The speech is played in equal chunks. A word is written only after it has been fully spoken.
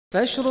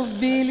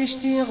فاشرف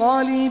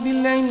بالاشتغال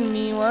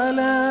بالعلم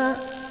ولا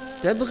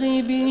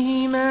تبغي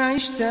به ما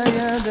عشت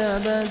يا ذا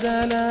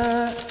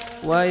بدلا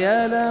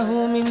ويا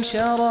له من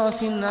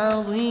شرف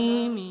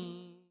عظيم.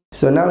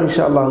 So now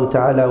inshallah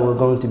ta'ala we're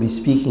going to be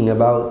speaking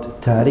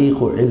about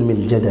تاريخ علم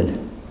الجدل,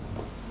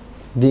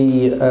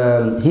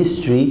 the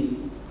history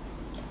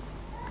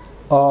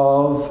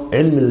of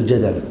علم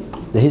الجدل,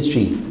 the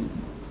history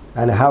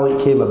and how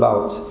it came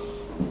about.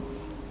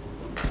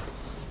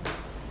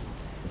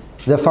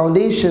 The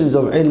foundations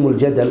of علم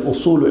الجدل,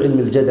 أصول علم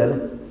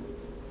الجدل,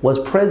 was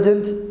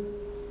present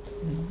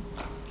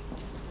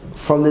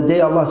from the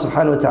day Allah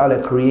subhanahu wa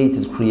ta'ala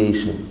created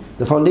creation.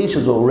 The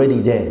foundations were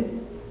already there.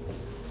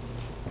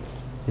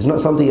 It's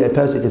not something a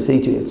person can say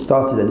to you, it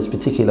started at this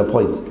particular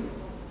point.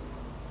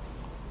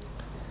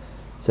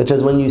 Such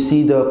as when you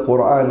see the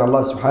Quran,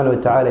 Allah subhanahu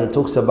wa ta'ala, He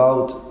talks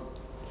about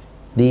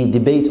the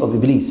debate of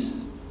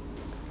Iblis.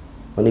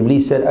 When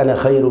Iblis said, أَنَا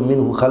خَيْرٌ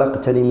مِّنْهُ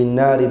خَلَقْتَنِي مِنْ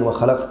نَارٍ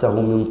وَخَلَقْتَهُ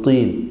مِنْ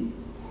طِينٍ,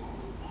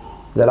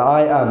 that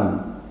I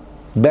am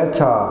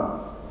better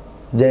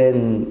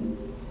than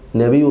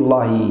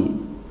Nabiullah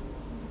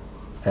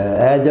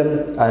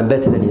Adam, I am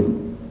better than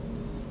him.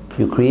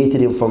 You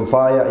created him from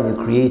fire and you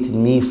created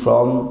me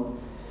from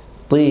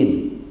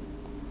teen.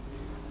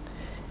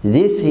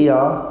 This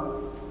here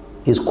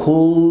is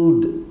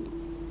called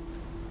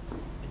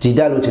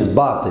jidal, which is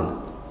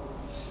batil,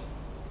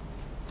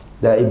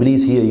 that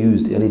Iblis here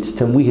used, and it's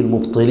tamwih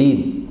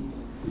al-mubtilin,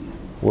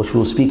 which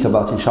we'll speak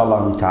about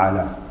inshallah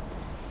ta'ala.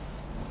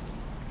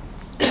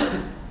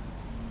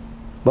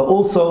 But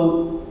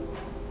also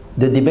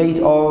the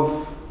debate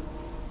of,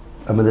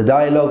 the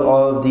dialogue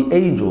of the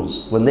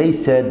angels, when they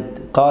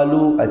said,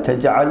 قالوا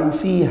أتجعل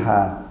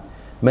فيها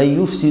من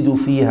يفسد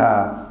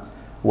فيها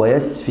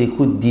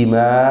ويسفك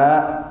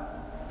الدماء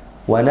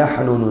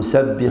ونحن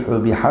نسبح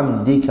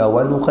بحمدك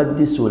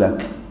ونقدس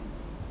لك.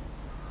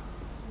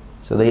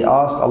 So they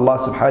asked Allah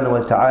subhanahu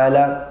wa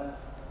ta'ala,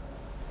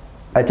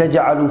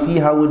 أتجعل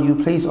فيها, will you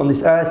place on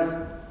this earth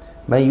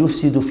من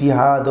يفسد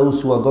فيها,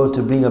 those who are going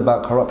to bring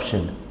about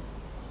corruption,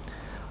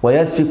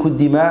 ويسفك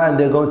الدماء, and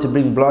they're going to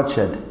bring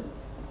bloodshed,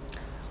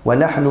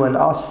 وَنَحْنُ, and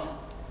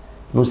us,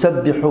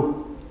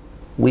 نُسَبِّحُ,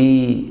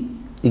 we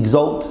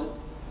exalt,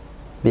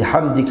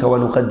 بِحَمْدِكَ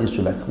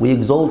وَنُقَدِّسُ لَكَ, we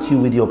exalt you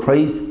with your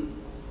praise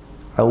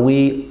and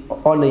we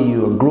honor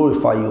you and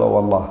glorify you, O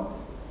Allah.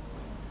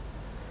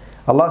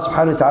 Allah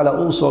subhanahu wa ta'ala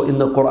also in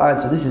the Quran,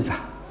 so this is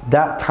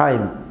that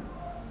time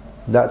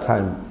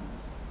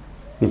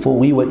before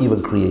we were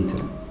even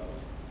created,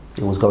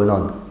 it was going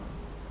on.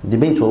 The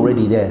debates were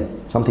already there,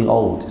 something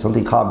old,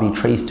 something can't be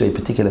traced to a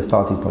particular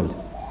starting point.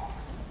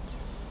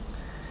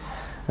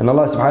 And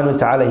Allah subhanahu wa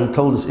ta'ala, He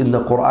told us in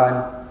the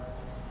Quran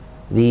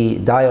the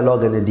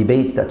dialogue and the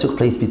debates that took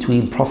place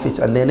between prophets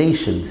and their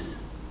nations,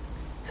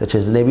 such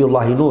as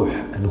Nabiullah Nuh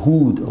and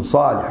Hud and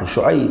Salih and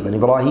Shu'aib and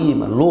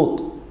Ibrahim and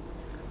Lut.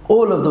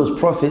 All of those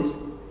prophets,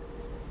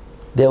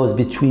 there was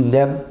between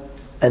them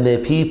and their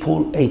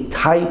people a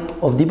type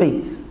of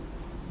debates.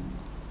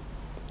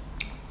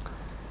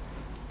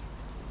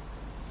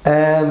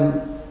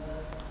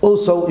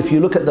 Also, if you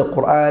look at the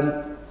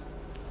Quran,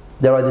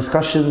 there are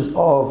discussions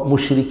of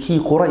mushriki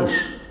Quraysh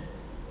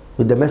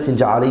with the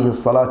Messenger alayhi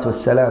salatu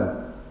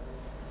wassalam,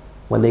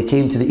 when they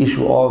came to the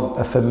issue of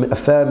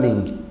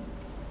affirming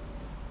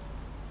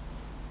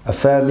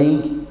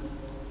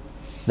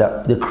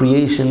that the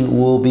creation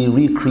will be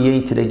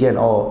recreated again,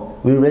 or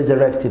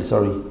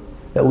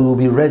that we will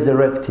be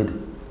resurrected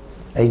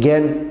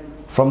again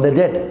from the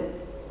dead.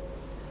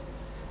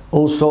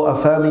 Also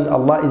affirming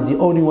Allah is the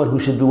only one who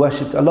should be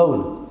worshipped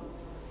alone.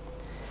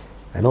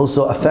 And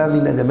also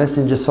affirming that the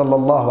Messenger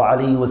sallallahu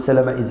alaihi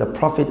wasallam is a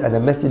prophet and a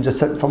messenger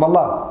sent from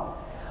Allah.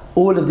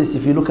 All of this,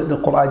 if you look at the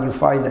Quran, you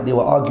find that they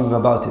were arguing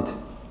about it.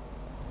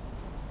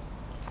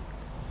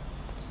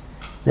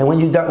 Then when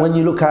you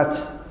look at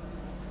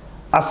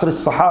Asr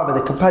al-Sahaba,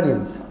 the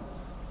companions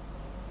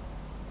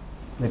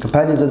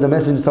of the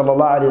Messenger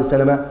sallallahu alaihi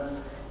wasallam,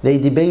 they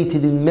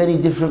debated in many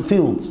different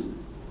fields.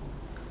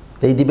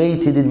 They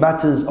debated in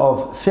matters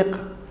of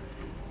fiqh,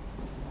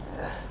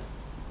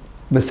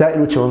 Masail,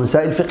 which were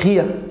Masail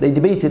fiqhiyah, they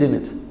debated in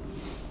it.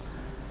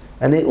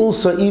 And they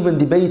also even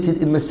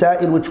debated in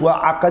Masail which were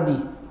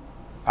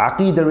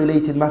Aqidah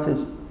related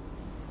matters.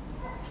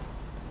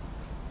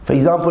 For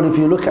example, if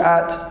you look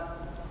at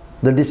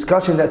the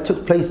discussion that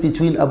took place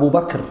between Abu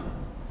Bakr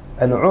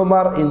and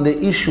Umar in the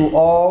issue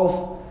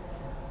of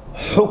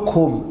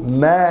Hukum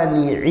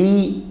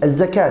Mani'i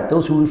al-Zakat,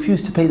 those who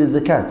refuse to pay the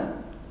Zakat.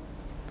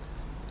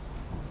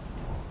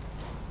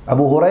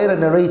 Abu Hurairah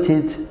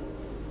narrated,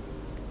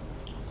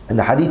 and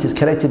the hadith is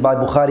collected by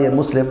Bukhari and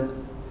Muslim,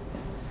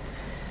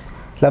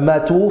 لما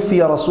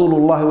توفي رسول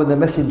الله, when the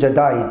messenger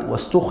died,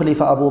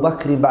 واستخلف أبو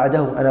بكر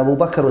بعده, and Abu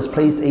Bakr was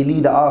placed a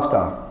leader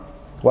after,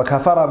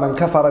 وكفر من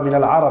كفر من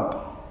العرب,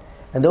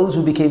 and those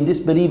who became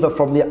disbeliever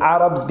from the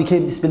Arabs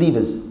became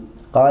disbelievers.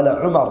 قال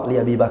عمر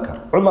لأبي بكر,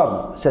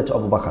 Umar said to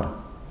Abu Bakr,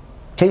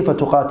 كيف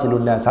تقاتل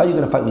الناس, how are you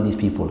going to fight with these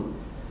people?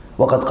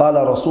 وقد قال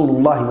رسول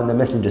الله, when the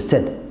messenger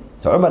said.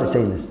 So Umar is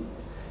saying this,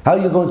 how are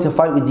you going to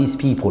fight with these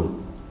people?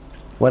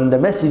 When the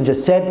messenger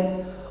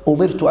said,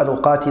 أُمِرْتُ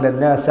أَنْ أُقَاتِلَ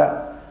النَّاسَ,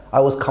 I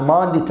was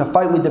commanded to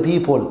fight with the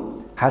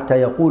people, حَتَّى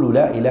يَقُولُوا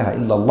لَا إِلَهَ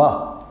إِلَّا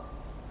اللَّهِ,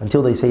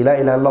 until they say لَا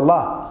إِلَهَ إِلَّا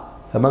اللَّهِ.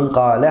 فَمَنْ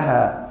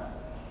قَالَهَا,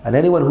 and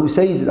anyone who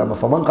says it,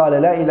 فَمَنْ قَالَ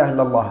لَا إِلَهَ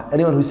إِلَّا اللَّهِ,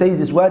 anyone who says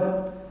this word,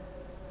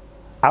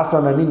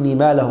 عَصَمَ مِنِّي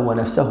مَالَهُ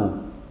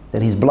وَنَفْسَهُ,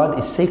 then his blood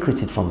is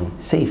sacreded from me,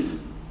 safe,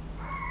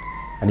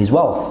 and his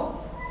wealth,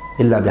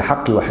 إِلَّا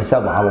بِحَقِّ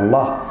وَحِسَابُ عَلَى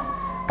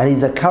اللَّهِ, and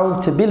his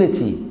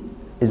accountability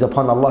is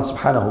upon Allah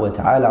subhanahu wa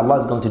ta'ala. Allah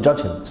is going to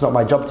judge him. It's not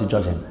my job to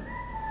judge him.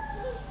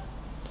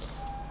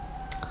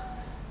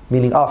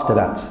 Meaning after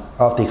that,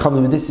 after he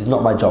comes with this, it's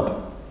not my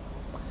job.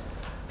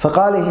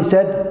 فقال, he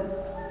said,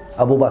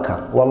 Abu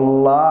Bakr,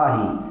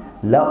 Wallahi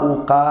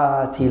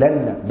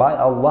لَأُقَاتِلَنَّ, by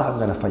Allah I'm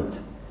going to fight.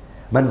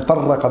 مَنْ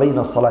فَرَّقَ بَيْنَ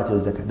الصَّلَاةِ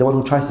وَالزَّكَاةِ, the one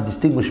who tries to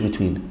distinguish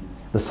between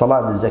the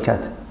salah and the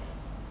zakat.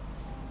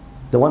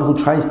 The one who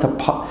tries to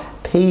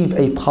pave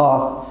a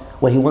path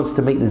where he wants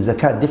to make the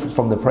zakat different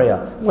from the prayer.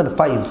 I'm going to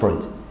fight him for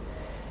it.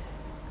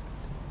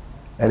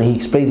 And he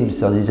explained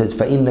himself. He said,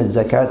 فَإِنَّ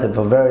الزَّكَاةَ,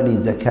 for verily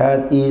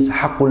zakat is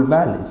حَقُّ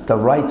الْمَالِ, it's the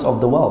rights of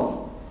the wealth.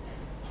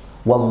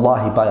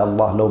 وَاللَّهِ, by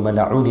Allah, لَوْ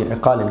مَنَعُونِ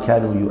عِقَالٍ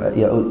كَانُوا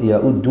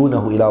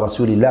يَؤُدُّونَهُ إِلَى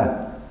رَسُولِ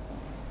اللَّهِ.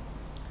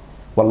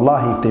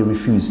 Wallahi, if they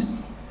refuse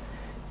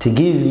to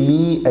give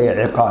me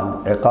a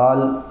iqal.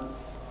 Iqal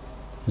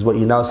is what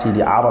you now see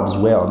the Arabs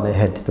wear on their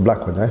head, the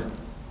black one, eh?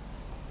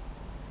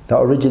 That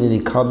originally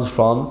comes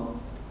from,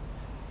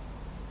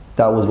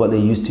 that was what they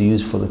used to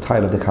use for the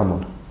tying of the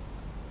camel.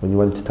 When you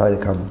wanted to tie the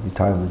camel, you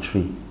tie them in a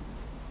tree.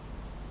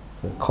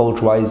 So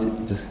culture-wise,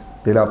 just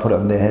they now put it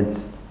on their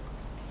heads.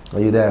 Are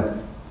you there?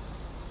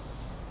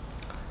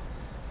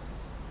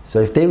 So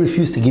if they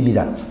refuse to give me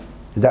that,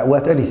 is that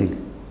worth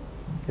anything?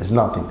 It's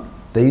nothing.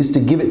 They used to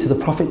give it to the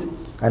Prophet,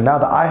 and now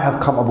that I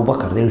have come, Abu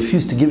Bakr, they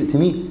refuse to give it to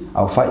me,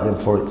 I'll fight them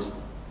for it.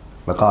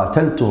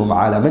 لَقَاتَلْتُهُمْ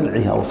عَلَى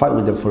مَنْعِهَا, I'll fight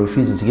with them for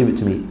refusing to give it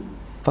to me.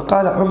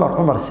 فقال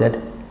Umar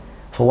said,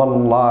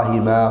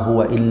 فَوَاللَّهِ مَا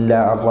هُوَ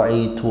إِلَّا أَنْ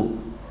رَأَيْتُ,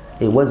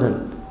 it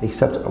wasn't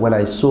except when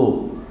I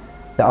saw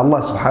that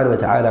Allah subhanahu wa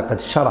ta'ala قَدْ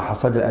شَرَحَ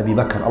صَدْرَ أَبِي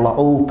بَكْرٍ, Allah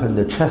opened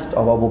the chest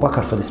of Abu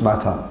Bakr for this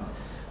matter,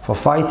 for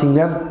fighting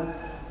them.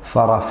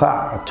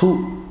 فَرَفَعْتُ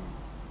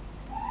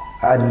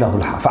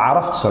أَنَّهُ الْحَقِّ,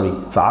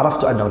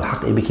 فَعَرَفْتُ أَنَّهُ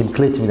الْحَقِّ, it became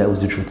clear to me that it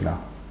was the truth now.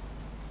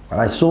 When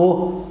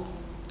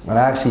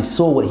I actually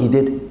saw what he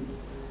did,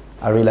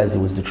 I realized it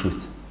was the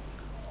truth.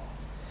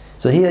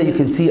 So here you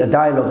can see a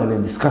dialogue and a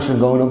discussion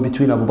going on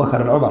between Abu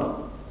Bakr and Umar.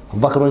 Abu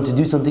Bakr wanted to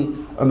do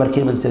something, Umar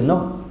came and said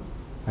no,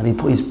 and he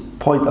put his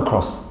point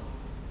across.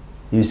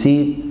 You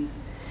see,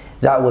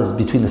 that was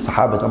between the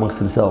Sahabas amongst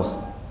themselves.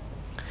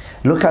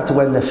 Look at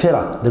when the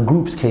firaq, the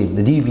groups came,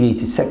 the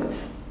deviated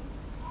sects,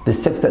 the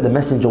sects that the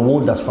Messenger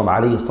warned us from,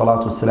 alayhi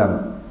salatu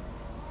wasalam,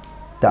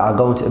 that are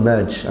going to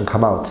emerge and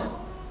come out.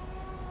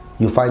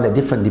 You find that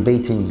different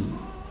debating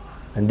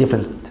and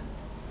different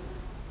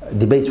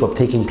debates were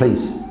taking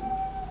place.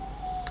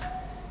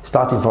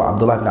 Starting from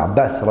Abdullah ibn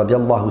Abbas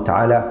radiallahu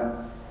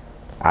ta'ala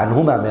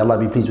anhuma, may Allah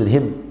be pleased with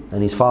him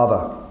and his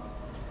father,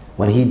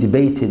 when he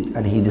debated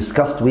and he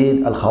discussed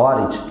with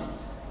al-Khawarij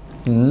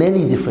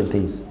many different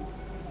things.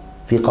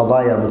 في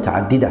قضايا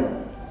متعددة,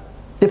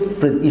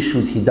 different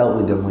issues he dealt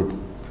with them with.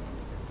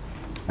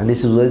 And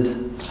this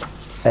was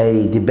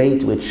a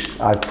debate which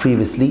I've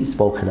previously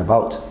spoken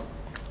about.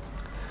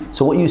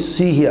 So what you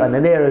see here, an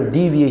area of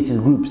deviated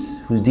groups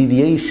whose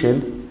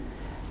deviation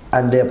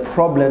and their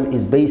problem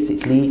is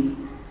basically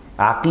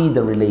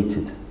aqeedah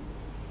related.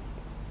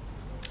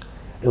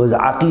 It was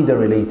aqeedah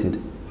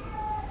related.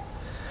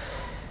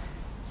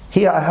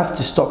 Here I have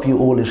to stop you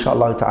all,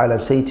 inshallah ta'ala,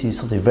 and say to you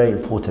something very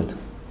important.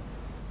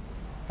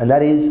 And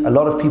that is, a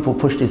lot of people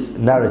push this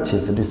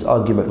narrative and this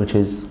argument, which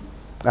is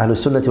Ahlul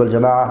Sunnah wal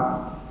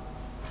Jama'ah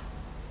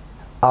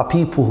are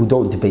people who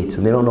don't debate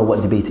and they don't know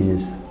what debating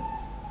is.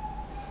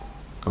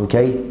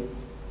 Okay?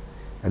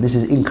 And this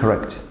is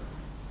incorrect.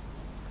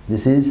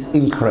 This is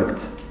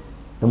incorrect.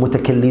 The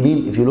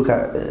mutakallimin, if you look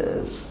at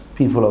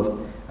people of,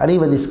 and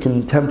even this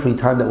contemporary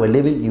time that we're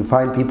living, you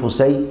find people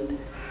say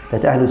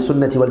that Ahlul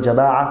Sunnah wal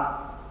Jama'ah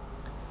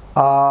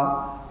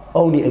are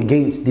only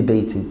against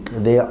debating.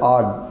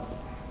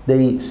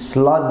 They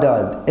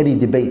slandered any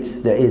debate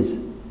there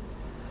is.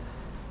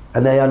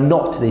 And they are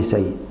not, they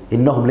say,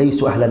 إِنَّهُمْ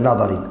لَيْسُوا أَهْلَ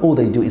النَّظَرٍ. All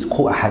they do is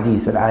quote a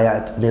hadith and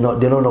ayat. They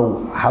don't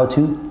know how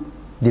to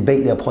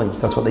debate their points.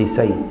 That's what they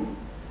say.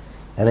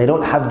 And they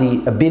don't have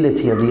the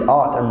ability and the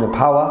art and the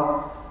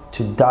power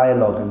to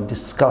dialogue and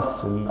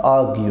discuss and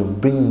argue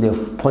and bring their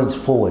points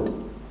forward.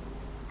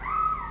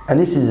 And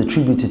this is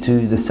attributed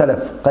to the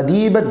salaf,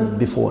 qadiman,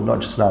 before,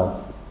 not just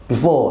now,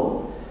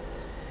 before.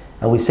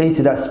 And we say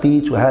to that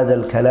speech,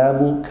 وَهَذَا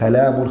الْكَلَامُ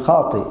كَلَامٌ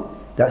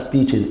خَاطِئ, that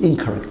speech is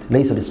incorrect,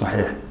 لَيْسَ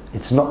بِصَحِيح,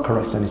 it's not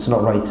correct and it's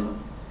not right.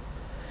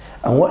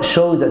 And what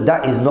shows that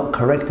that is not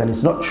correct and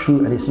it's not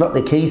true and it's not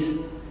the case,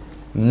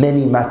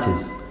 many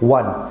matters.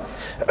 One,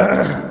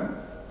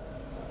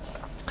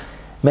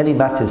 many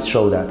matters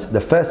show that. The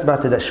first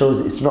matter that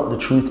shows it's not the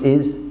truth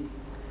is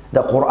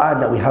the Quran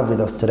that we have with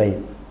us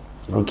today.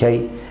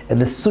 Okay? And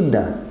the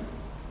Sunnah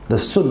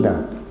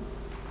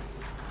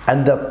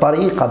and the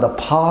tariqah, the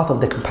path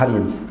of the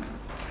companions.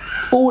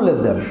 All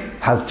of them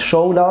has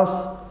shown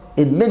us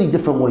in many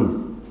different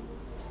ways.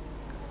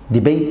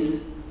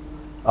 Debates,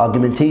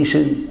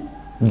 argumentations,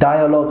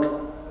 dialogue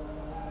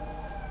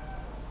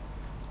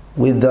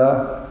with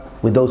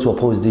those who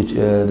oppose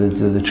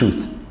the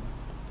truth.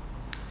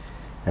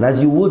 And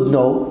as you would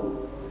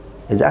know,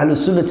 as Ahlul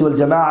Sunnah wal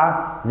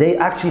Jama'ah, they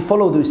actually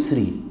follow those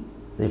three.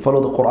 They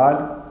follow the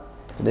Quran,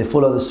 they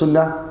follow the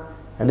Sunnah,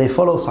 and they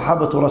follow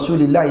Sahabatu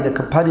Rasulillah, the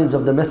companions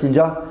of the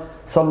Messenger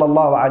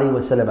Sallallahu Alaihi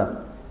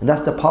Wasallam. And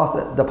that's the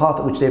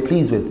path which they're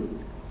pleased with.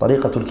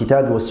 Tariqatul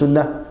Kitab wa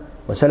Sunnah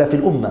wa Salaf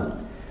al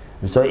Ummah.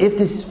 And so if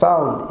this is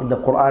found in the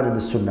Quran and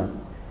the Sunnah,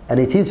 and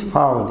it is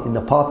found in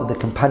the path of the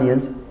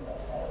companions,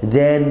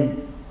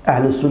 then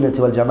Ahlul Sunnah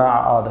wal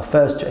Jama'ah are the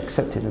first to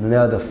accept it, and they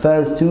are the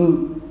first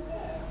to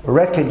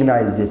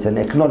recognize it and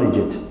acknowledge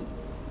it.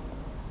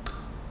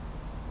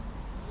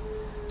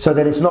 So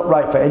that it's not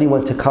right for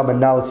anyone to come and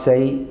now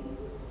say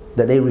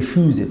that they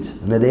refuse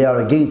it and that they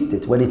are against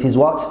it, when it is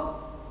what?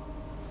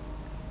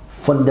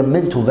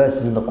 Fundamental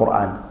verses in the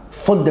Quran,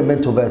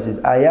 fundamental verses,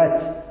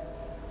 ayat,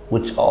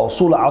 which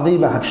Usul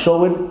Azima have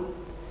shown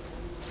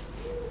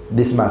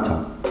this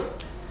matter.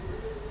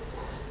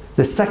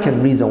 The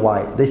second reason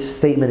why this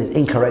statement is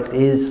incorrect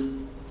is,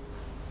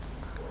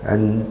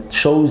 and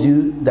shows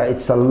you that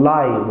it's a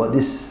lie what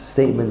this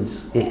statement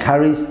it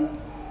carries,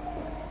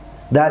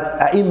 that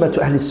A'immatu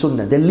Ahl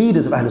Sunnah, the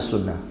leaders of Ahl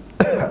Sunnah,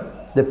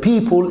 the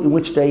people in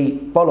which they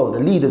follow, the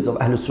leaders of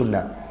Ahl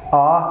Sunnah,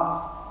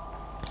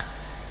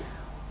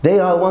 they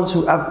are ones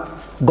who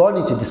have gone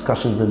into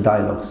discussions and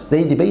dialogues.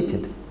 They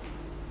debated.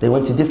 They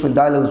went to different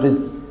dialogues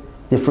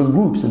with different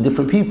groups and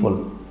different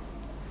people.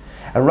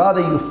 And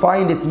rather you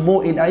find it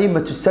more in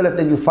A'immatu Salaf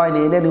than you find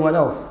it in anyone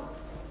else,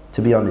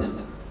 to be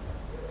honest.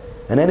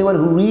 And anyone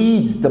who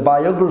reads the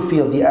biography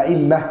of the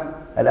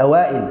A'immah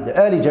Al-Awa'il, the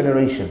early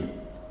generation,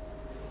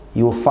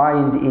 you will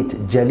find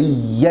it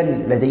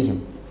jaliyan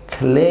ladayhim,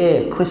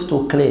 clear,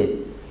 crystal clear,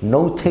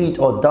 no taint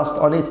or dust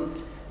on it,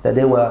 that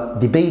they were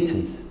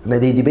debaters and that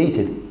they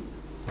debated.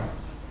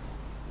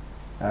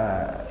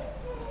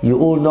 You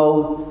all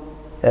know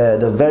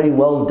the very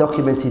well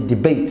documented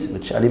debate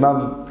which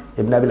Al-Imam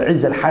Ibn Abil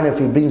Izz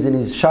Al-Hanafi brings in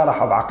his Sharah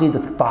of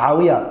Aqidat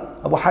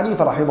Al-Tahawiyah, Abu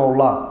Hanifa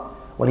rahimahullah,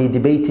 when he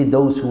debated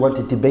those who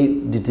wanted to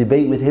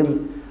debate with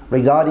him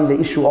regarding the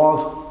issue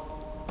of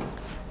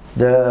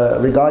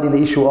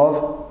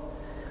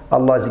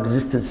Allah's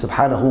existence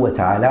subhanahu wa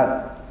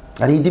ta'ala.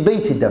 And he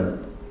debated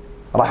them,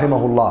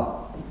 rahimahullah.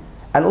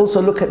 And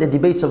also look at the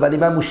debates of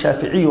Al-Imam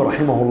Al-Shafi'i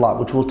rahimahullah,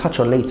 which we'll touch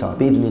on later,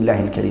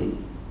 bi'idhnillahi al-kareem.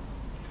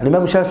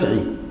 Al-Imam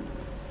Al-Shafi'i,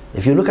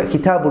 if you look at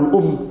Kitab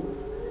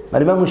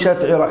Al-Imam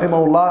Al-Shafi'i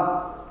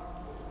rahimahullah,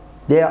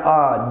 there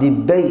are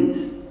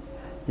debates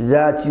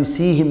that you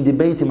see him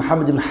debating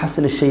Muhammad ibn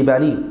Hassan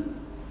al-Shaybani,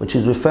 which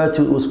is referred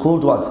to, it was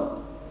called what?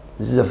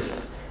 This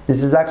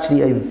is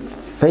actually a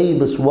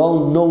famous,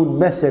 well-known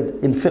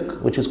method in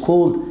fiqh, which is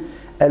called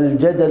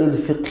al-jadal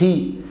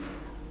al-fiqhi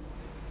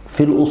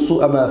في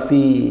الأصول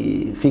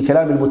في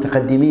كلام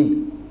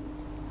المتقدمين.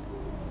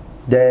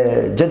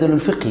 The جدل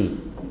الفقهي.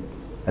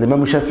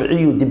 الإمام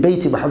الشافعي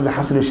debated Muhammad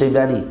Hassan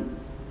al-Shaybani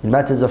in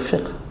matters of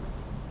fiqh,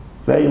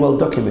 very well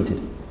documented.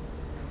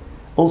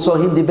 Also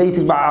him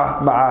debated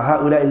مع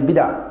هؤلاء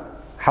البدع,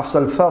 Hafs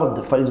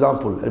al-Fard, for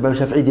example. Imam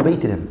Shafi'i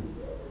debated him,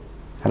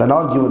 had an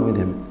argument with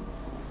him,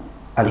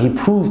 and he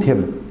proved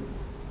him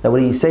that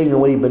what he's saying and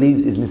what he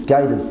believes is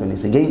misguidance and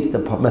it's against the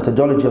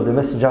methodology of the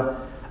Messenger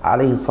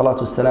alayhi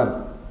salatu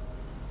wasalam.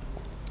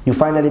 You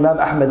find that Imam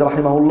Ahmad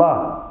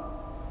rahimahullah,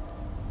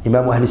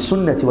 Imam Ahl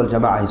Sunnah wal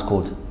Jama'ah is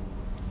called.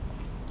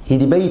 He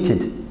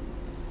debated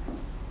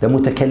the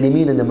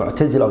mutakallimin and the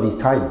mu'tazila of his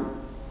time.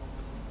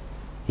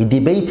 He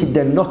debated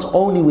them not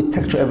only with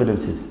textual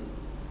evidences.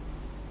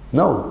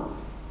 No,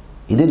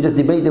 he didn't just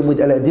debate them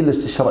with al-adillah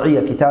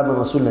al-shar'iyya, kitaban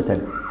wa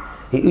sunnatan.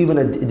 He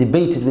even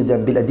debated with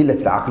them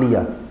bil-adillah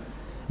al-aqliyya,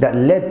 that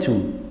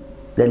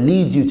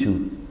leads you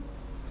to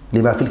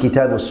lima fil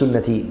kitab wa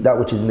sunnati, that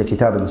which is in the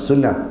kitab and the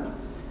sunnah.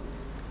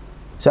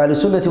 So Ahl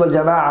Sunnah wal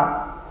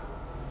Jama'ah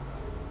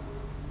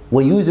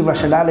were using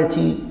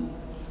rationality,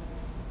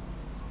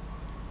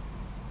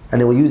 and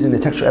they were using the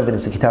textual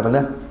evidence, the kitab and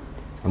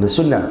the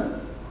sunnah.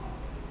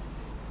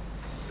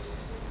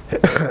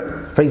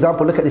 For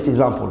example, look at this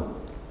example.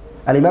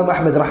 And Imam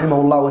Ahmad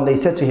rahimahullah, when they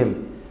said to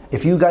him,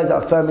 if you guys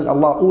are affirming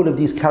Allah all of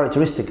these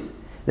characteristics,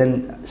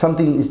 then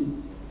something is,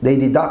 they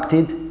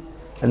deducted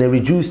and they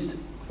reduced,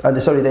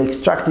 they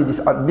extracted this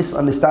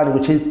misunderstanding,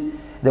 which is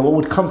that what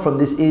would come from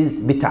this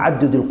is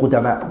bita'addud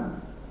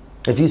al-qudama.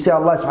 If you say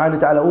Allah subhanahu wa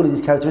ta'ala all of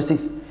these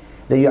characteristics,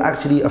 then you're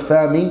actually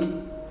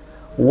affirming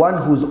one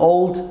who's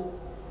old,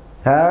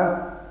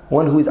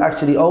 one who is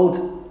actually old,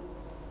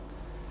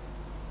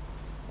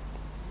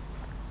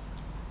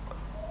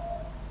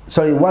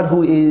 one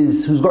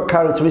who's got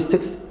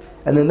characteristics,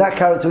 and then that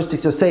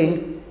characteristics you're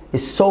saying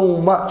is so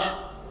much,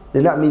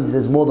 then that means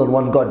there's more than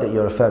one God that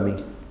you're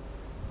affirming,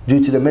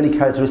 due to the many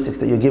characteristics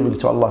that you're giving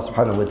to Allah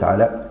subhanahu wa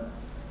ta'ala.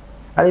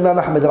 And Imam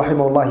Ahmad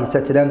rahimahullah, he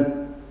said to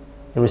them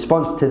in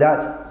response to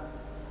that,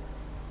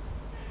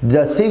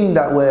 The thing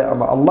that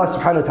Allah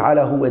subhanahu wa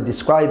ta'ala who we're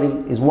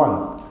describing is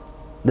one.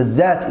 The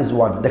that is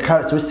one. The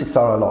characteristics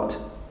are a lot.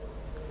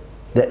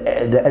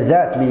 The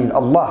that meaning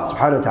Allah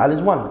subhanahu wa ta'ala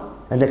is one.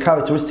 And the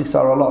characteristics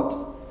are a lot.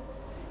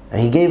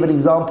 And he gave an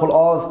example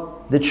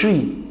of the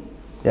tree.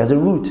 It has a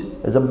root,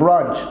 it has a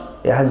branch,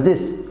 it has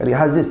this, and it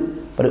has this.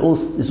 But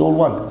it's all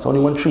one. It's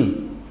only one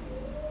tree.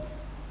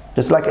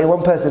 Just like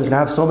one person can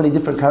have so many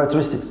different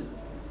characteristics.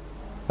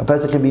 A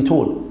person can be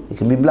tall, he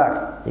can be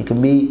black, he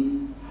can be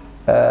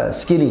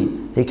skinny,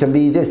 he can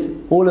be this.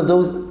 All of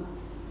those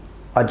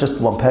are just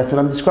one person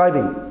I'm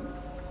describing.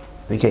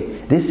 Okay,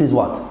 this is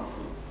what?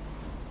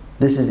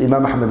 This is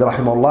Imam Ahmad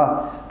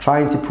rahimahullah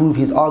trying to prove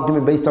his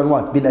argument based on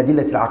what?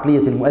 بِالْأَدِلَّةِ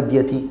الْعَقْلِيَّةِ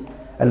الْمُؤَدِّيَةِ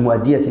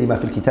لِمَا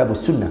فِي الْكِتَابِ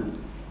وَالسُّنَّةِ.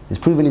 He's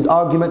proving his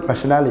argument,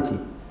 rationality,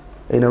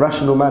 in a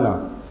rational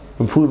manner,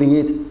 and proving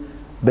it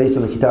based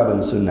on the Kitab and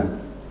the Sunnah.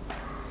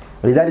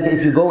 ولذلك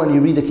if you go and you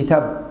read the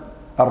Kitab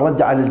الرد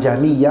على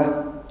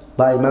الجهمية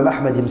by Imam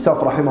Ahmad himself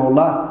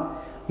rahimahullah,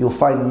 you'll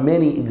find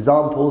many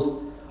examples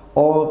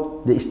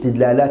of the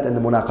istidlalat and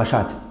the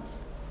munaqashat,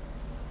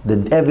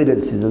 the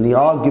evidences and the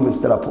arguments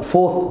that are put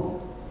forth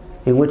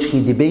in which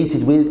he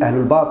debated with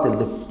Ahlul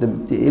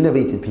Batil, the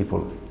innovative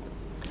people.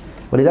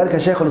 ولذلك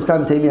Shaykh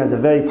al-Islam Taymiyyah has a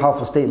very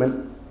powerful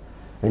statement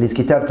in his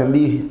Kitab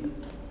تنبيه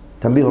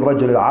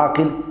الرجل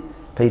العاقل,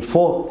 page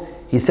 4.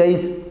 He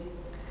says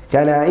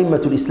كان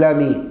أئمة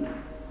الإسلام,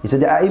 he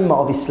said the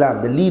A'imma of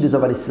Islam, the leaders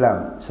of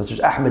Islam, such as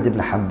Ahmad ibn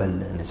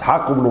Hanbal and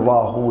Ishaq ibn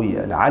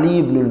Rahuwi and Ali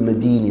ibn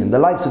al-Madini and the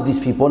likes of these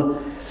people,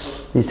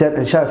 he said,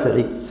 and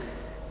Shafi'i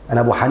and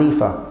Abu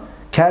Hanifa,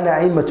 كان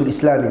أئمة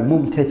الإسلام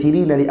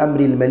ممتثلين لأمر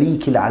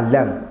المليك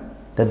العلام,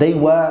 that they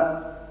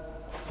were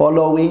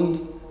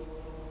following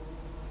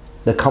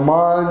the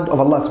command of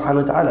Allah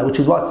subhanahu wa ta'ala, which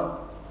is what?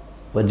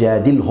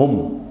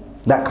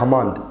 وَجَادِلْهُمْ, that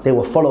command, they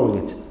were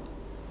following it.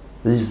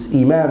 These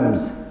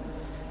imams,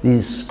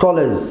 these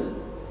scholars,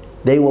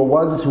 they were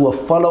ones who were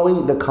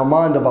following the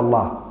command of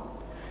Allah.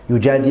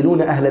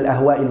 يُجَادِلُونَ أَهْلَ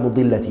الْأَهْوَاءِ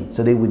الْمُضِلَّةِ,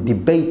 so they would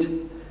debate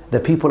the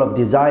people of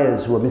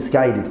desires who were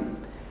misguided.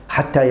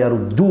 حَتَّى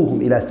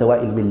يَرُدُّوهُمْ إِلَى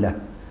سَوَاءِ الْمِلَّةِ,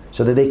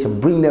 so that they can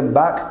bring them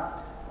back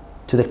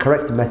to the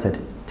correct method,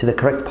 to the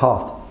correct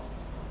path.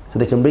 So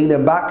they can bring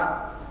them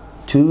back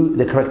to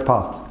the correct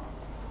path.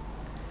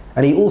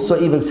 And he also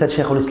even said,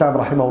 Shaykh al-Islam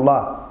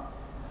rahimahullah,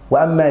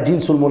 وَأَمَّا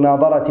جِنْسُ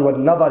الْمُنَاظَرَةِ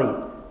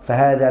وَالنَّظَرِ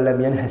فَهَذَا لَمْ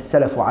يَنْهَ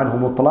السَّلَفُ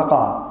عَنْهُ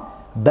مُطْلَقًا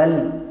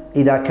بَلْ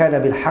إذا كان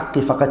بالحق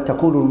فقد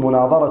تكون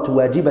المناظرة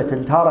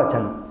واجبة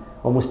تارة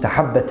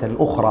ومستحبة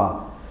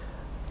أخرى.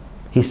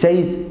 He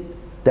says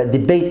that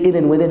debate in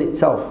and within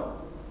itself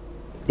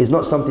is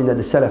not something that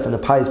the Salaf and the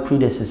pious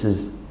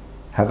predecessors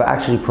have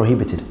actually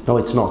prohibited. No,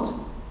 it's not.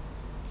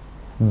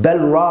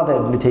 بل rather,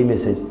 Ibn Taymiyyah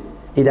says,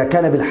 إذا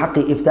كان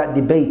بالحق, if that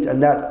debate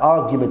and that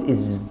argument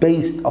is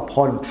based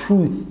upon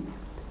truth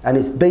and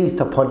it's based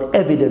upon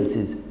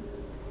evidences,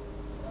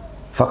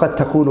 فقد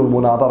تكون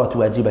المناظرة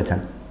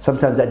واجبة.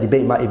 Sometimes that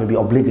debate might even be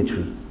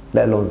obligatory,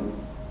 let alone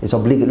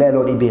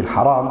it being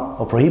haram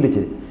or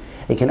prohibited.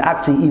 It can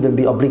actually even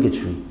be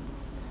obligatory.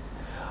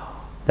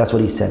 That's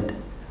what he said.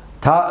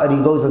 And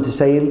he goes on to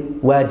saying,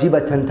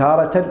 واجبة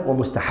تارة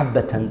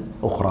ومستحبة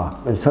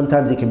أخرى. And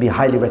sometimes it can be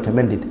highly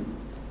recommended.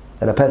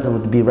 That a person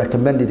would be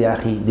recommended, ya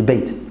akhi,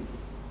 debate.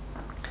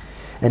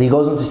 And he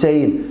goes on to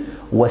saying,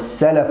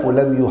 وَالسَّلَفُ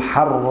لَمْ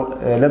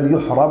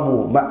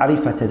يُحْرَمُوا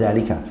مَعْرِفَةَ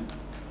ذَلِكَ.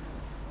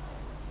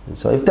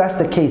 So if that's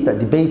the case, that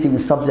debating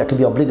is something that can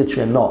be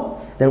obligatory and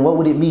not, then what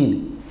would it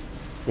mean?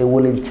 It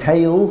will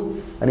entail,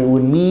 and it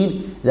would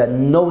mean that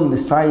knowing the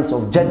science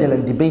of jadal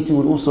and debating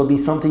would also be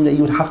something that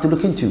you would have to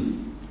look into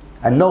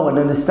and know and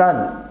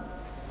understand.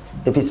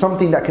 If it's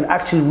something that can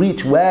actually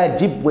reach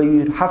wajib, where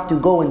you have to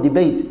go and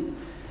debate,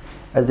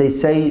 as they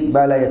say,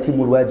 مَا لَا يَتِمُ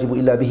الْوَاجِبُ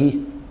إِلَّا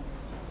بِهِ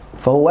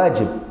فَهُوَ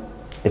wajib.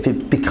 If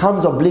it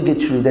becomes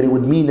obligatory, then it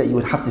would mean that you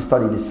would have to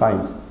study this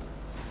science.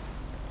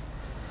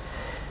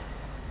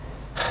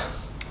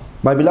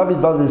 My beloved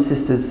brothers and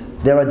sisters,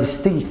 there are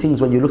distinct things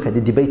when you look at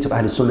the debates of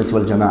Ahl Sunnah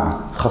wal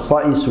Jama'ah.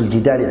 خصائص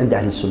الجدال عند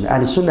أهل السنة.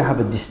 Ahl Sunnah have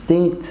a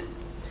distinct,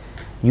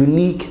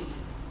 unique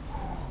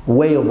the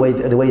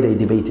way they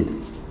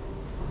debated.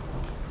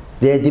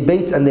 Their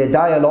debates and their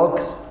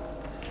dialogues,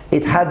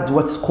 it had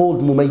what's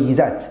called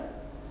mumayyizat,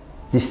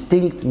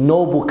 distinct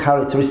noble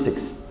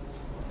characteristics,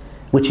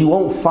 which you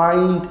won't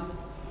find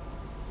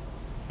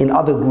in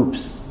other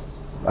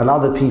groups and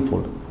other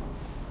people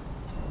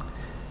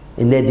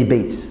in their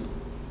debates.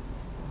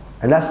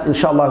 And that's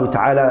inshaAllah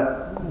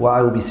ta'ala what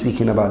I will be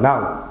speaking about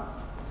now.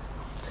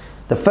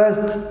 The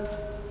first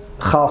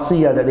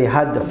khasiyah that they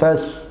had, the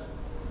first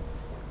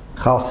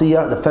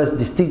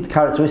distinct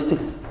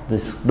characteristics,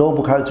 this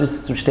noble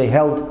characteristics which they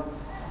held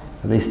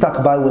and they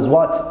stuck by, was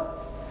what?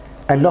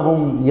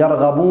 أنهم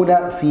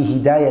يرغبون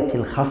في هداية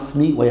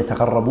الخصم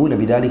ويتقربون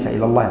بذلك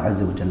إلى الله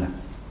عز وجل.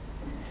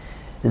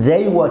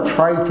 They were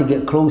trying to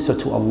get closer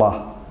to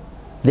Allah.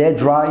 Their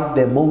drive,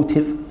 their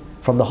motive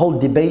from the whole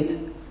debate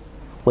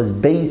was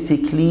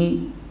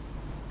basically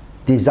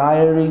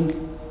desiring,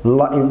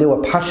 and they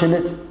were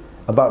passionate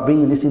about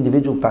bringing this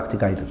individual back to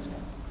guidance.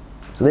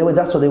 So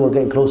that's what they were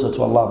getting closer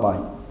to Allah by.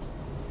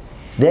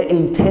 Their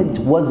intent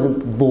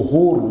wasn't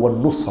dhuhur wal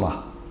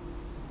nusra.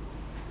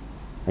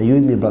 Are you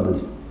with me,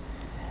 brothers?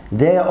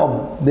 Their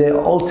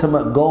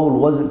ultimate goal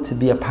wasn't to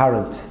be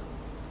apparent,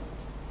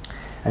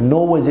 and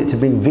nor was it to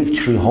bring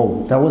victory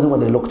home. That wasn't what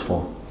they looked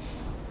for.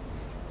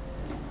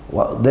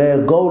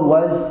 Their goal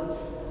was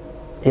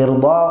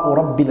irda'u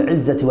rabbil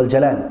izzati wal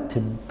jalal,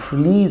 to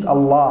please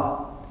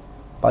Allah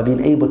by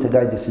being able to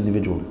guide this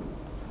individual.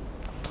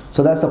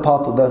 So that's the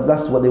path,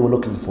 that's what they were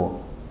looking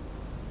for.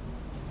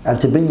 And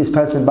to bring this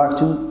person back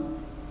to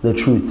the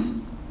truth.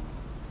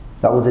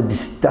 That's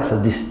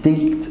a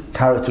distinct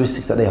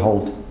characteristic that they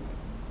hold.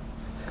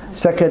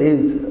 Second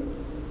is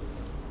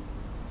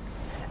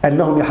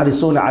أنهم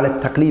يحرصون على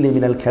التقليل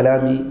من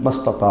الكلام ما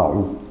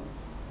استطاعوا.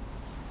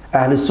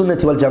 أهل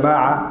السنة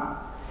والجماعة,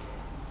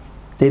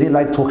 they didn't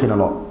like talking a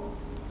lot.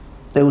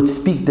 They would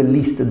speak the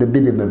least and the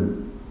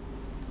minimum.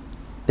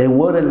 They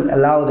wouldn't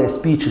allow their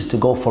speeches to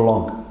go for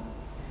long.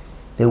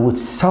 They would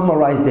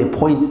summarize their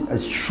points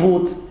as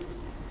short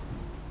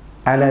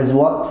and as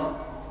what?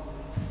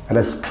 And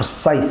as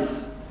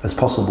precise as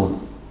possible.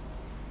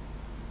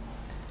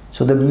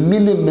 So the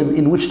minimum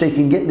in which they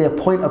can get their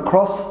point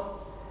across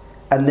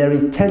and their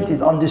intent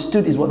is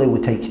understood is what they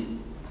would take.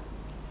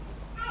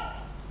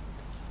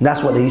 And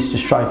that's what they used to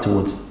strive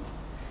towards.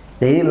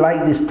 They didn't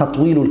like this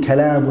tatweelul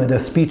kalam, where the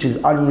speech is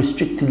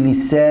unrestrictedly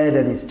said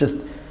and it's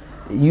just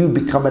you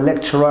become a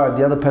lecturer and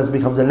the other person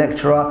becomes a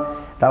lecturer.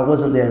 That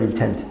wasn't their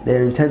intent.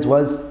 Their intent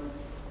was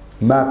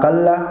ma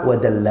qalla wa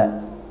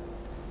dalla,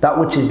 that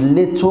which is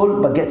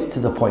little but gets to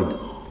the point.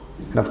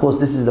 And of course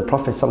this is the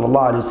Prophet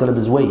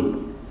ﷺ's way,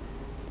 in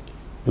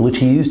which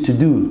he used to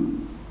do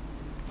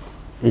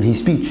in his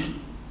speech.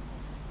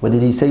 What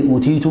did he say?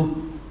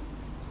 Utitu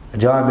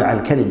jami'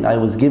 al-kalim, I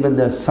was given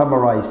the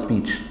summarized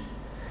speech.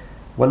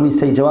 When we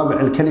say jami'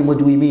 al-kalim, what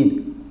do we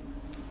mean?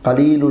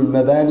 Qalilul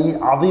mabani,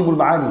 azimul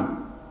ma'ani.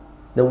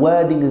 The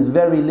wording is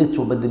very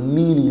little, but the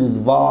meaning is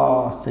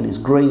vast and it's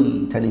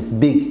great and it's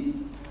big.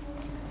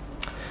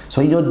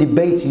 So in your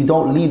debate, you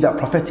don't leave that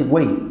prophetic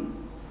way.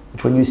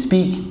 But when you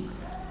speak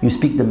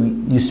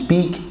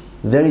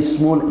very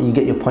small and you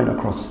get your point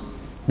across.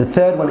 The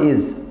third one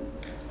is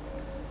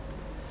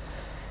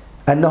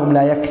أنهم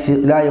لا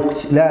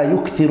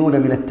يكثرون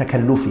من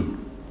التكلف.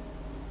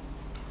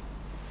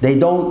 They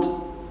don't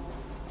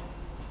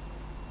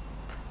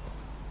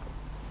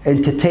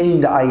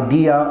entertain the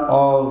idea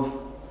of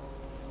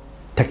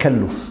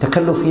takalluf.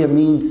 Takalluf here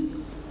means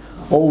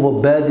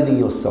overburdening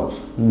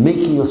yourself,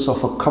 making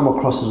yourself come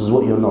across as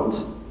what you're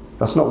not.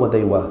 That's not what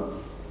they were.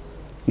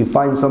 You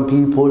find some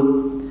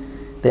people,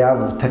 they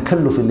have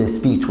takalluf in their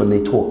speech when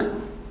they talk.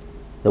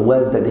 The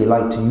words that they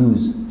like to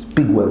use, it's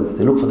big words.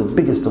 They look for the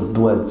biggest of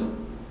words.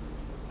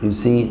 You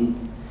see,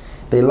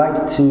 they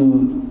like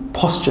to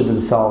posture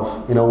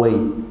themselves in a way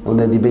when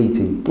they're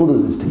debating. All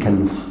this is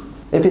takalluf.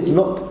 If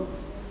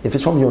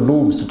it's from your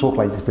norms to talk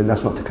like this, then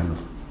that's not takalluf.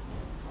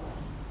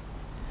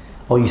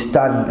 Or you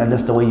stand and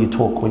that's the way you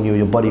talk when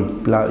your body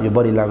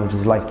language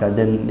is like that,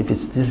 then if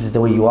this is the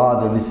way you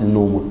are, then this is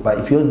normal. But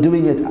if you're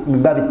doing it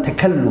min babi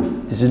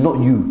takalluf, this is not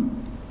you,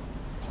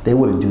 they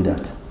wouldn't do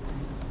that.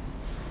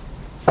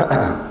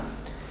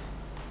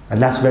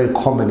 And that's very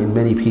common in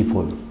many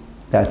people.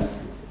 It's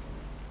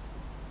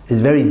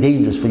very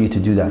dangerous for you to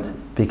do that,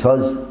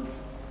 because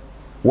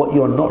what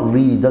you're not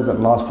really doesn't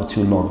last for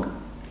too long.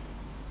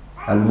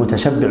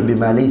 Al-mutashabbi'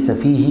 bima laysa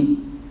fihi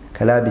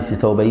kalabisi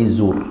thawbayi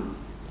zur.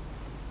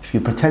 If you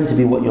pretend to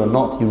be what you're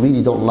not, you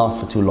really don't last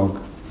for too long.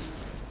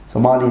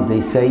 Somalis,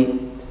 they say,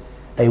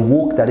 a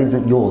walk that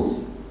isn't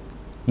yours,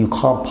 you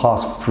can't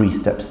pass 3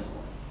 steps.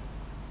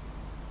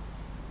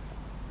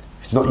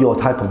 If it's not your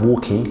type of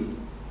walking,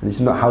 and this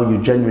is not how you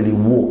generally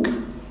walk,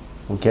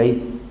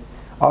 okay?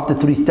 After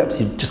 3 steps,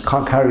 you just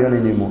can't carry on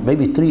anymore.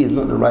 Maybe 3 is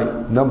not the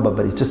right number,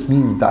 but it just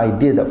means the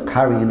idea of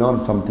carrying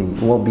on something,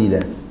 it won't be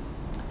there.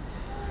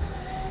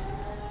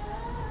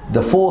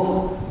 The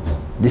fourth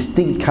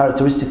distinct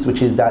characteristics,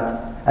 which is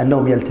that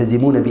أنهم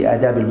يلتزمون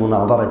بآداب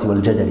المناظرة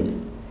والجدل,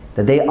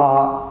 that they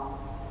are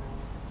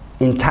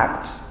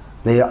intact,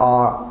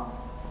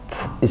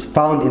 it's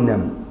found in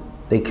them.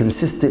 They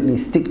consistently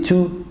stick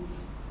to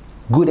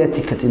good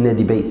etiquette in their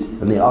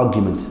debates and their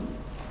arguments.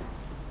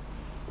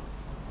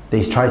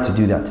 They try to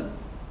do that.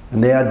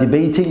 And they are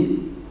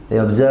debating, they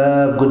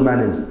observe good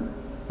manners,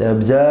 they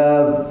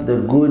observe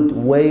the good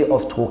way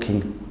of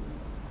talking.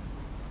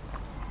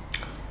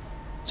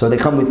 So they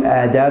come with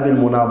آداب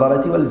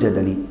المناظرة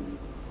والجدل,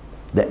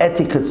 the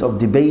etiquettes of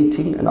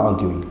debating and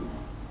arguing.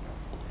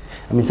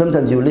 I mean,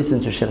 sometimes you listen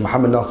to Shaykh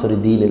Muhammad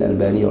Nasiruddin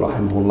al-Albani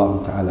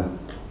rahimahullah ta'ala,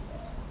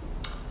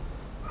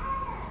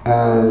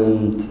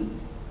 and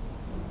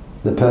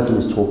the person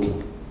is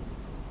talking,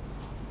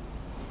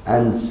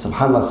 and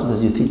subhanAllah,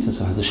 sometimes you think to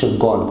yourself, has the Shaykh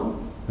gone?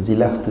 Has he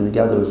left the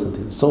gathering or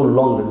something? It's so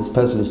long that this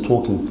person is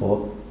talking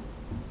for,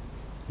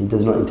 he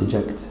does not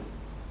interject,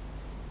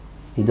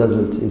 he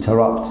doesn't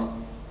interrupt,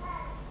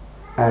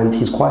 and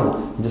he's quiet.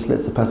 He just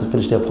lets the person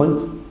finish their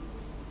point,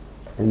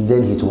 and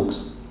then he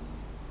talks,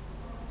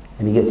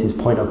 and he gets his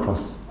point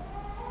across.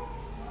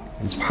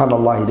 And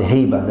subhanAllah, the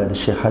hayba that the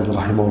Shaykh has,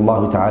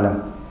 rahimahullah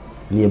ta'ala,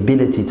 and the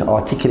ability to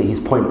articulate his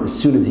point as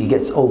soon as he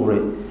gets over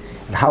it,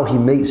 and how he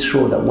makes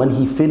sure that when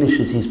he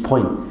finishes his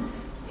point,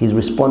 he's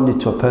responded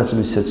to a person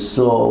who said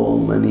so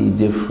many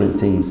different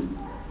things.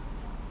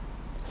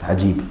 It's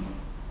ajib.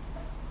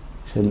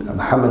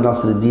 Muhammad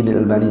Nasir al-Din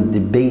al-Albani's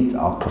debates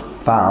are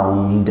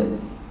profound.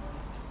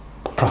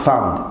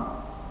 Profound.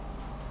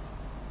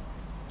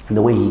 And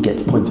the way he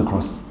gets points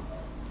across.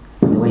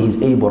 And the way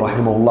he's able,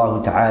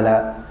 rahimahullah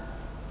ta'ala,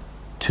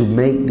 to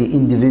make the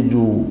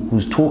individual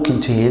who's talking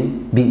to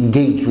him be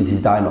engaged with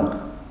his dialogue.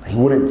 He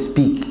wouldn't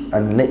speak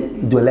and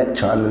do a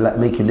lecture and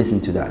make you listen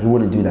to that. He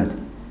wouldn't do that.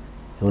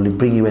 He will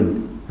bring you in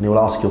and he will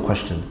ask you a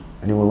question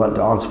and he will want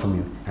the answer from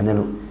you. And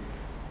then,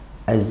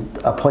 as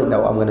a point that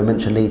I'm going to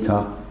mention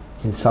later,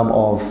 in some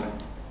of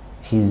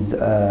his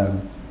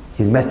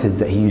methods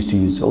that he used to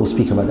use. So we'll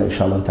speak about that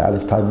inshallah ta'ala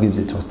if time gives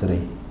it to us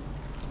today.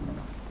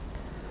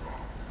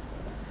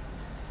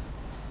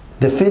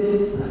 The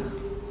fifth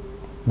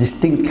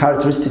distinct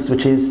characteristics,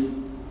 which is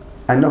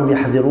أنهم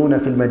يحذرون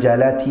في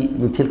المجالات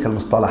من تلك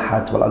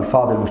المصطلحات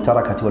والألفاظ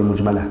المشتركة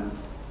والمجملة.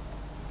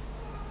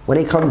 When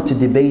it comes to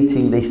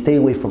debating, they stay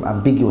away from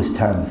ambiguous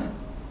terms.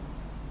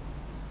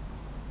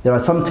 There are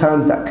some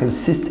terms that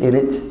consist in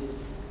it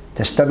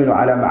تشتمل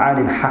على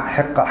معان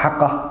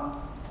حقة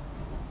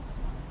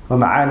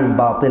ومعان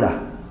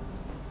باطلة.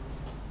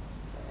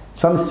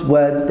 Some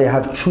words, they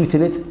have truth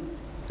in it and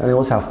they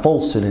also have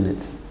falsehood in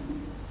it.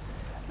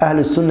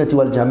 Ahlul Sunnati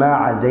wal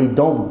Jama'ah, they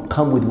don't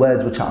come with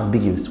words which are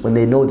ambiguous when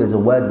they know there's a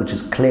word which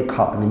is clear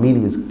cut and the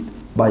meaning is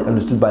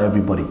understood by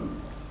everybody.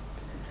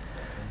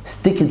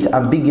 Sticking to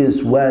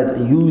ambiguous words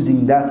and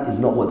using that is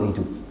not what they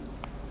do.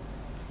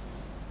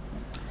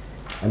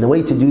 And the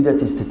way to do that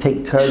is to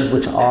take terms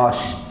which are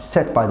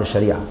set by the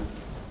Sharia.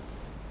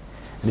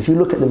 And if you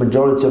look at the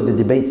majority of the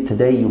debates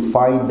today, you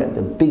find that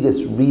the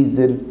biggest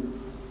reason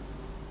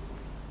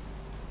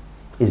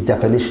is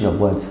definition of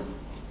words.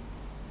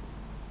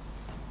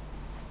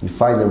 You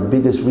find the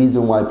biggest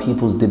reason why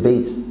people's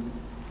debates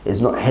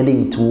is not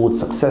heading towards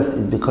success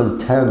is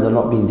because terms are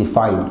not being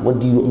defined. What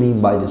do you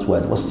mean by this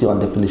word? What's your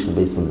definition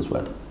based on this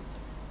word?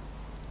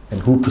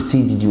 And who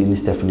preceded you in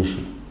this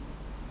definition?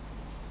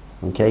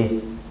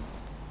 Okay?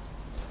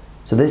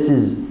 So this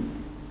is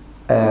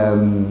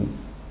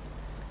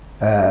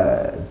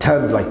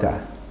terms like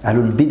that.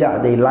 Ahlul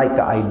Bid'ah, they like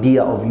the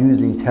idea of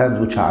using terms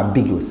which are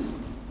ambiguous.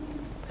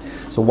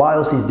 So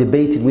whilst he's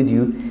debating with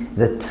you,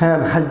 the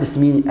term has this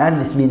meaning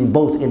and this meaning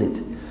both in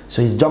it.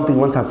 So he's jumping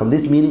one time from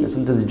this meaning and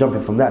sometimes he's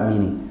jumping from that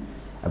meaning.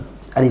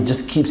 And he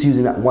just keeps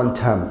using that one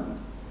term.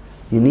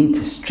 You need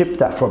to strip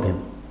that from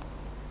him.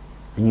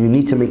 And you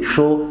need to make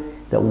sure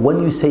that when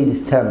you say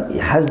this term,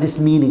 it has this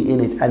meaning in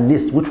it and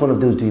this, which one of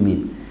those do you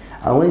mean?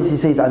 And when he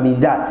says, I mean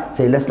that,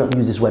 say, let's not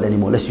use this word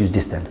anymore, let's use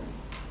this then.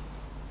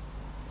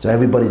 So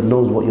everybody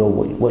knows what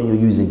you're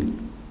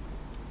using.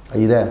 Are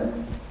you there?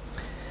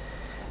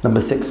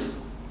 Number 6.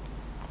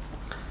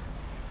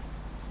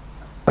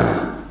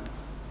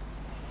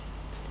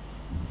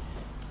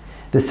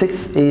 The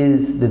 6th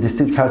is the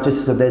distinct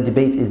characteristic of their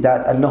debate is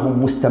that أنهم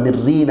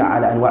مستمرين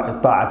على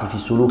أنواع الطاعة في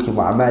سلوكهم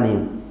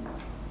وأعمالهم.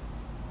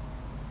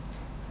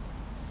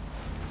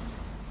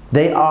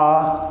 They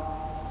are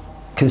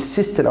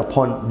consistent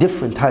upon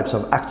different types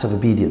of acts of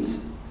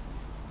obedience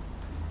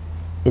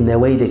in their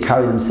way they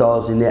carry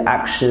themselves, in their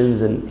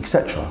actions, and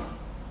etc.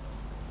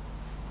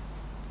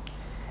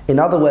 In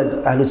other words,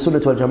 Ahlul Sunnah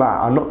wal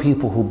Jama'ah are not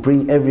people who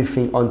bring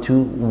everything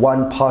onto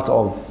one part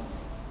of,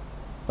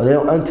 or they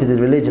don't enter the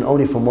religion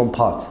only from one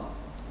part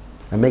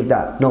and make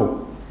that.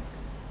 No.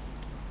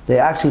 They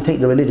actually take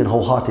the religion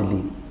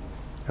wholeheartedly.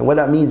 And what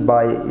that means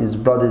by is,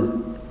 brothers,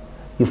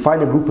 you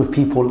find a group of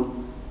people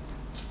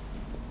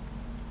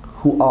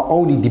who are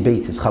only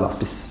debaters,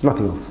 khalas,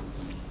 nothing else.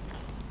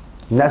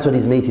 And that's what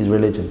he's made his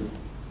religion.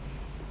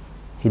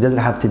 He doesn't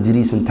have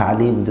tadris and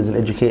ta'aleem, he doesn't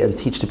educate and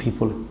teach the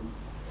people.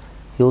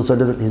 He also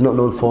he's not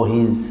known for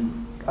his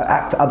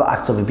other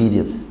acts of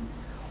obedience.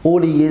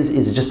 All he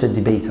is just a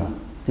debater.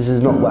 This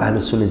is not what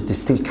Ahlul Sunnah's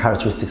distinct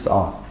characteristics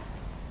are.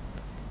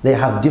 They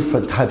have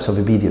different types of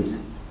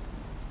obedience.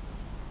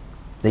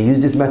 They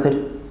use this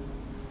method.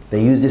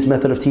 They use this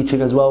method of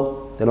teaching as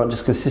well. They're not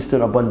just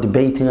consistent upon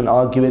debating and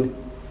arguing.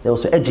 They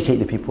also educate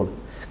the people.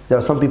 There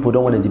are some people who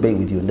don't want to debate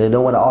with you. They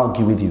don't want to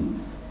argue with you.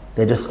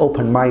 They're just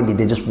open-minded.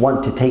 They just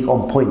want to take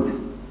on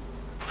points.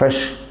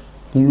 Fresh,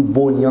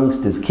 newborn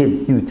youngsters,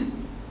 kids, youths.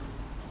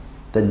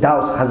 The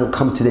doubt hasn't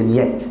come to them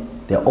yet.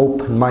 They're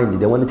open-minded.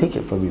 They want to take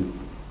it from you.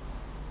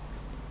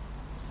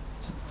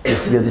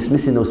 You're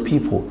dismissing those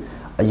people.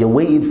 And you're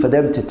waiting for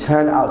them to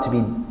turn out to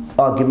be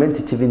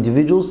argumentative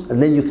individuals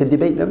and then you can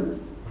debate them.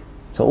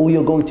 So all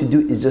you're going to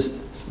do is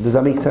just, does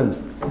that make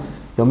sense?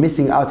 You're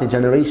missing out a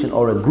generation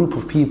or a group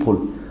of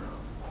people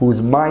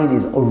whose mind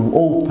is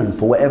open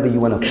for whatever you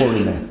want to pour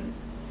in there.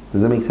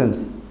 Does that make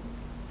sense?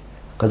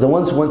 Because the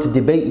ones who want to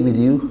debate with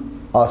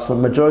you are,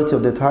 some majority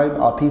of the time,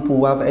 are people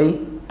who have a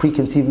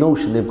preconceived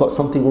notion. They've got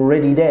something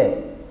already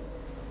there.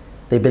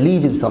 They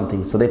believe in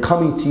something, so they're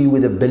coming to you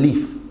with a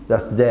belief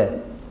that's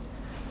there.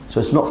 So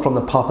it's not from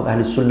the path of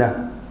Ahlul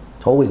Sunnah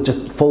to always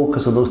just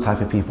focus on those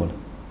type of people.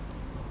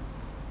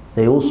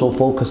 They also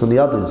focus on the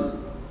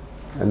others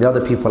and the other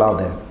people out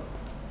there.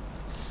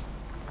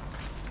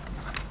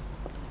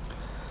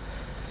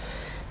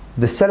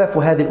 The salaf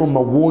wa hadhihi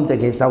al-ummah warned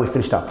against, now we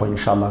finish that point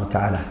inshallah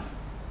ta'ala.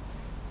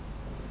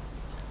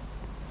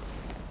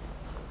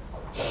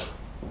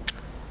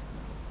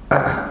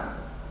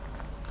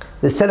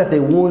 The salaf, they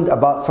warned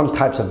about some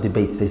types of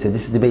debates. They said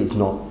this debate is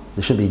not,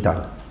 they should be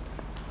done.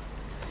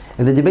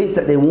 And the debates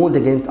that they warned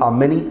against are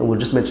many, and we'll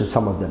just mention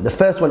some of them. The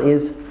first one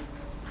is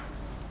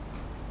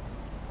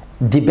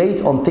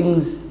debate on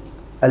things,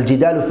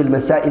 al-jidalu fil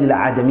masail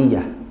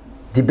al-adamiyyah,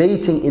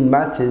 debating in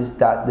matters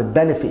that the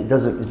benefit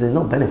doesn't, there's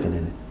no benefit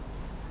in it.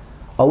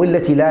 أو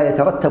التي لا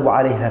يترتب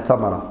عليها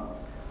ثمرة.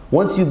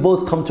 Once you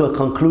both come to a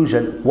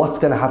conclusion, what's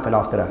going to happen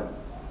after that?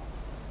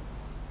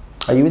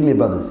 Are you with me,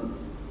 brothers?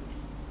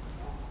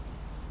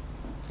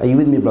 Are you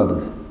with me,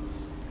 brothers?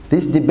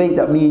 This debate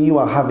that me and you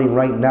are having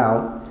right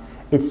now,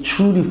 it's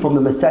truly from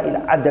the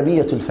masail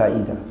adamiyatul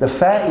fa'ida. The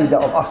fa'ida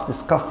of us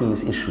discussing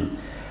this issue,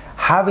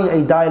 having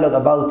a dialogue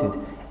about it,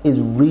 is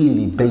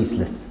really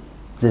baseless.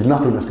 There's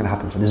nothing that's going to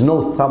happen from it. There's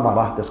no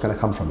thamara that's going to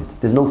come from it.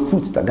 There's no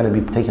fruits that are going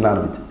to be taken out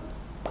of it.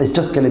 It's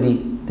just going to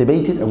be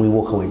debated and we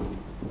walk away.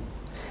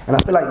 And I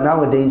feel like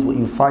nowadays what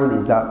you find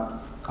is that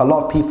a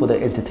lot of people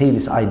that entertain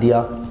this idea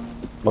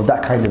of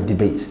that kind of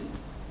debate,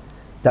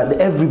 that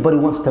everybody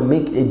wants to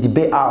make a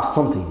debate out of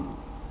something.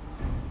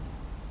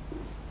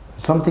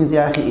 Some things,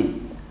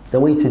 the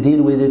way to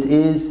deal with it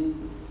is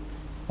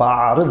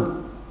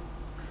وَأَعْرِضْ,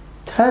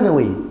 turn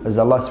away, as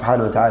Allah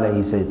subhanahu wa ta'ala,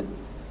 He said,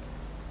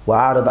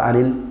 وَأَعْرِضْ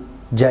عَنِ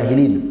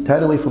الْجَاهِلِينَ,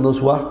 turn away from those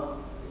who are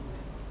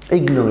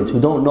ignorant, who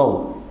don't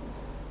know.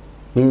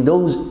 Meaning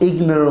those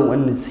ignorant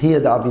ones here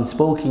that have been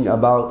spoken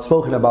about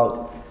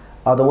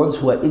are the ones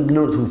who are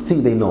ignorant, who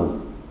think they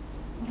know.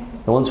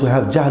 The ones who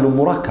have jahlun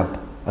murakkab,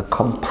 a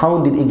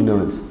compounded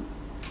ignorance.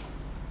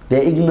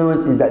 Their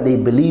ignorance is that they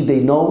believe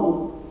they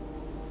know,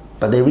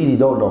 but they really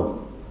don't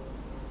know.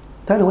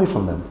 Turn away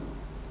from them.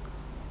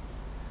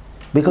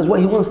 Because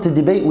what he wants to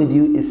debate with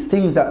you is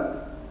things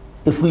that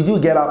if we do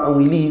get up and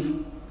we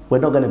leave, we're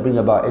not going to bring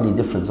about any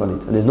difference on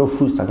it. And there's no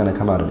fruits that are going to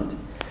come out of it.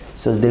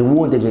 So they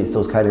warned against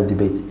those kind of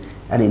debates.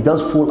 And it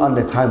does fall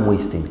under time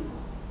wasting.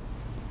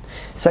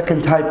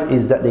 Second type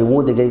is that they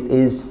warned against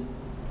is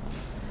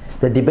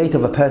the debate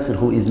of a person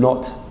who is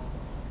not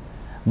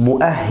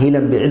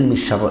مؤهلا بعلم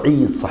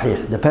الشرعي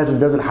الصحيح. The person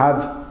doesn't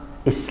have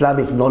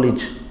Islamic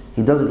knowledge.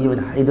 He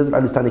doesn't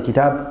understand the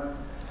kitab,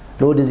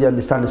 nor does he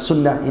understand the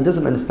sunnah. He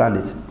doesn't understand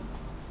it.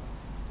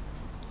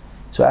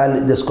 So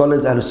the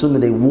scholars, Ahlul Sunnah,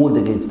 they warned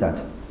against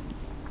that.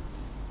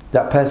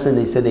 That person,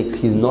 they said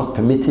he's not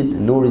permitted,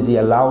 nor is he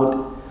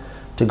allowed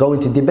to go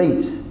into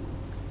debates,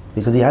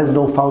 because he has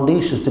no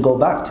foundations to go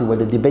back to when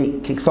the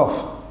debate kicks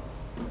off.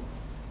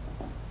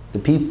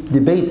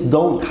 Debates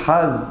don't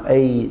have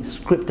a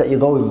script that you're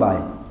going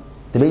by.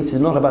 Debates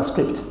is not about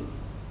script.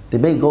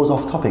 Debate goes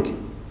off topic.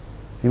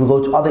 People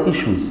go to other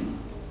issues.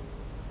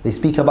 They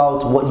speak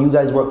about what you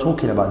guys were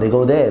talking about. They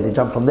go there, they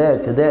jump from there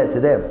to there to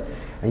there.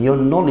 And your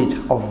knowledge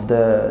of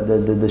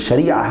the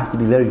Sharia has to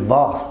be very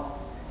vast.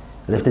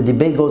 And if the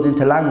debate goes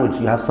into language,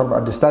 you have some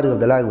understanding of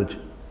the language.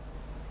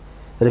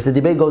 That if the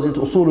debate goes into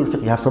usul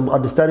al-fiqh, you have some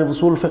understanding of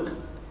usul al-fiqh.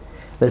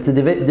 That if the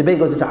debate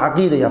goes into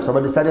aqidah, you have some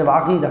understanding of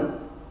aqidah.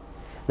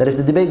 That if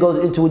the debate goes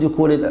into what you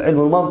call it,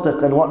 ilm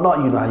al-mantiq and whatnot,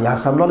 you have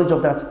some knowledge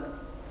of that.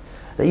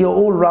 That you're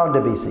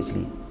all-rounder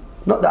basically.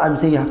 Not that I'm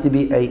saying you have to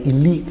be an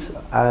elite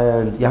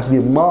and you have to be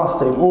a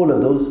master in all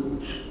of those,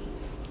 which is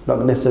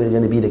not necessarily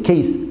going to be the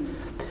case.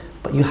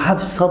 But you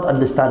have some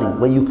understanding.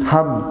 When you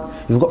come,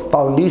 you've got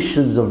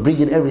foundations of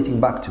bringing everything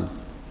back to.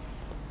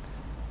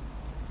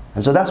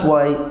 And so that's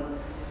why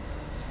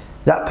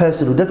that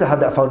person who doesn't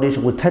have that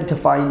foundation will tend to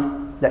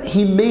find that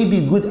he may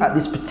be good at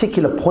this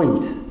particular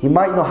point. He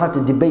might know how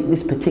to debate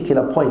this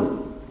particular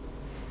point.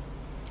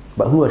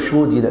 But who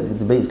assured you that the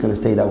debate is going to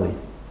stay that way?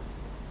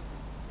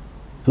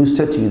 Who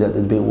said to you that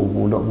the debate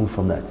will not move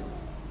from that?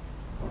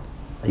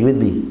 Are you with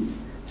me?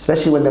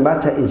 Especially when the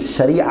matter is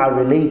Sharia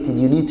related,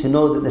 you need to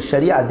know that the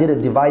Sharia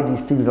didn't divide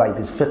these things like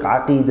this. Fiqh,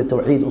 aqeedah,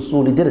 tawheed,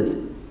 usul, it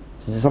didn't.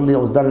 This is something that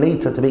was done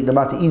later to make the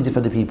matter easy for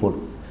the people.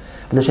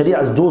 But the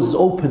Sharia's doors is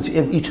open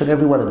to each and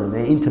every one of them.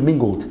 They're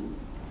intermingled.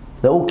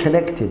 They're all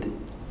connected.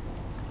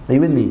 Are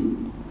you with me?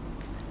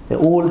 They're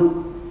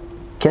all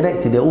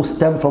connected. They all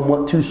stem from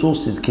what? Two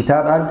sources,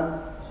 Kitab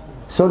and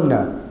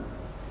Sunnah.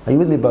 Are you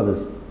with me,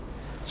 brothers?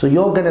 So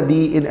you're going to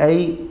be in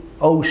an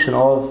ocean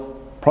of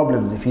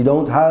problems if you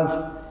don't have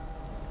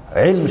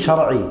ilm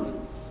shar'i.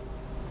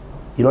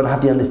 You don't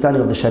have the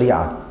understanding of the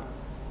Sharia.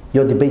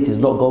 Your debate is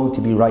not going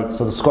to be right.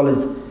 So the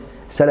scholars,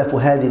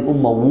 Salafu hadhihi al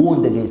Ummah,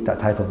 warned against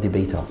that type of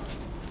debater.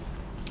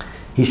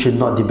 He should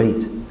not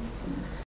debate.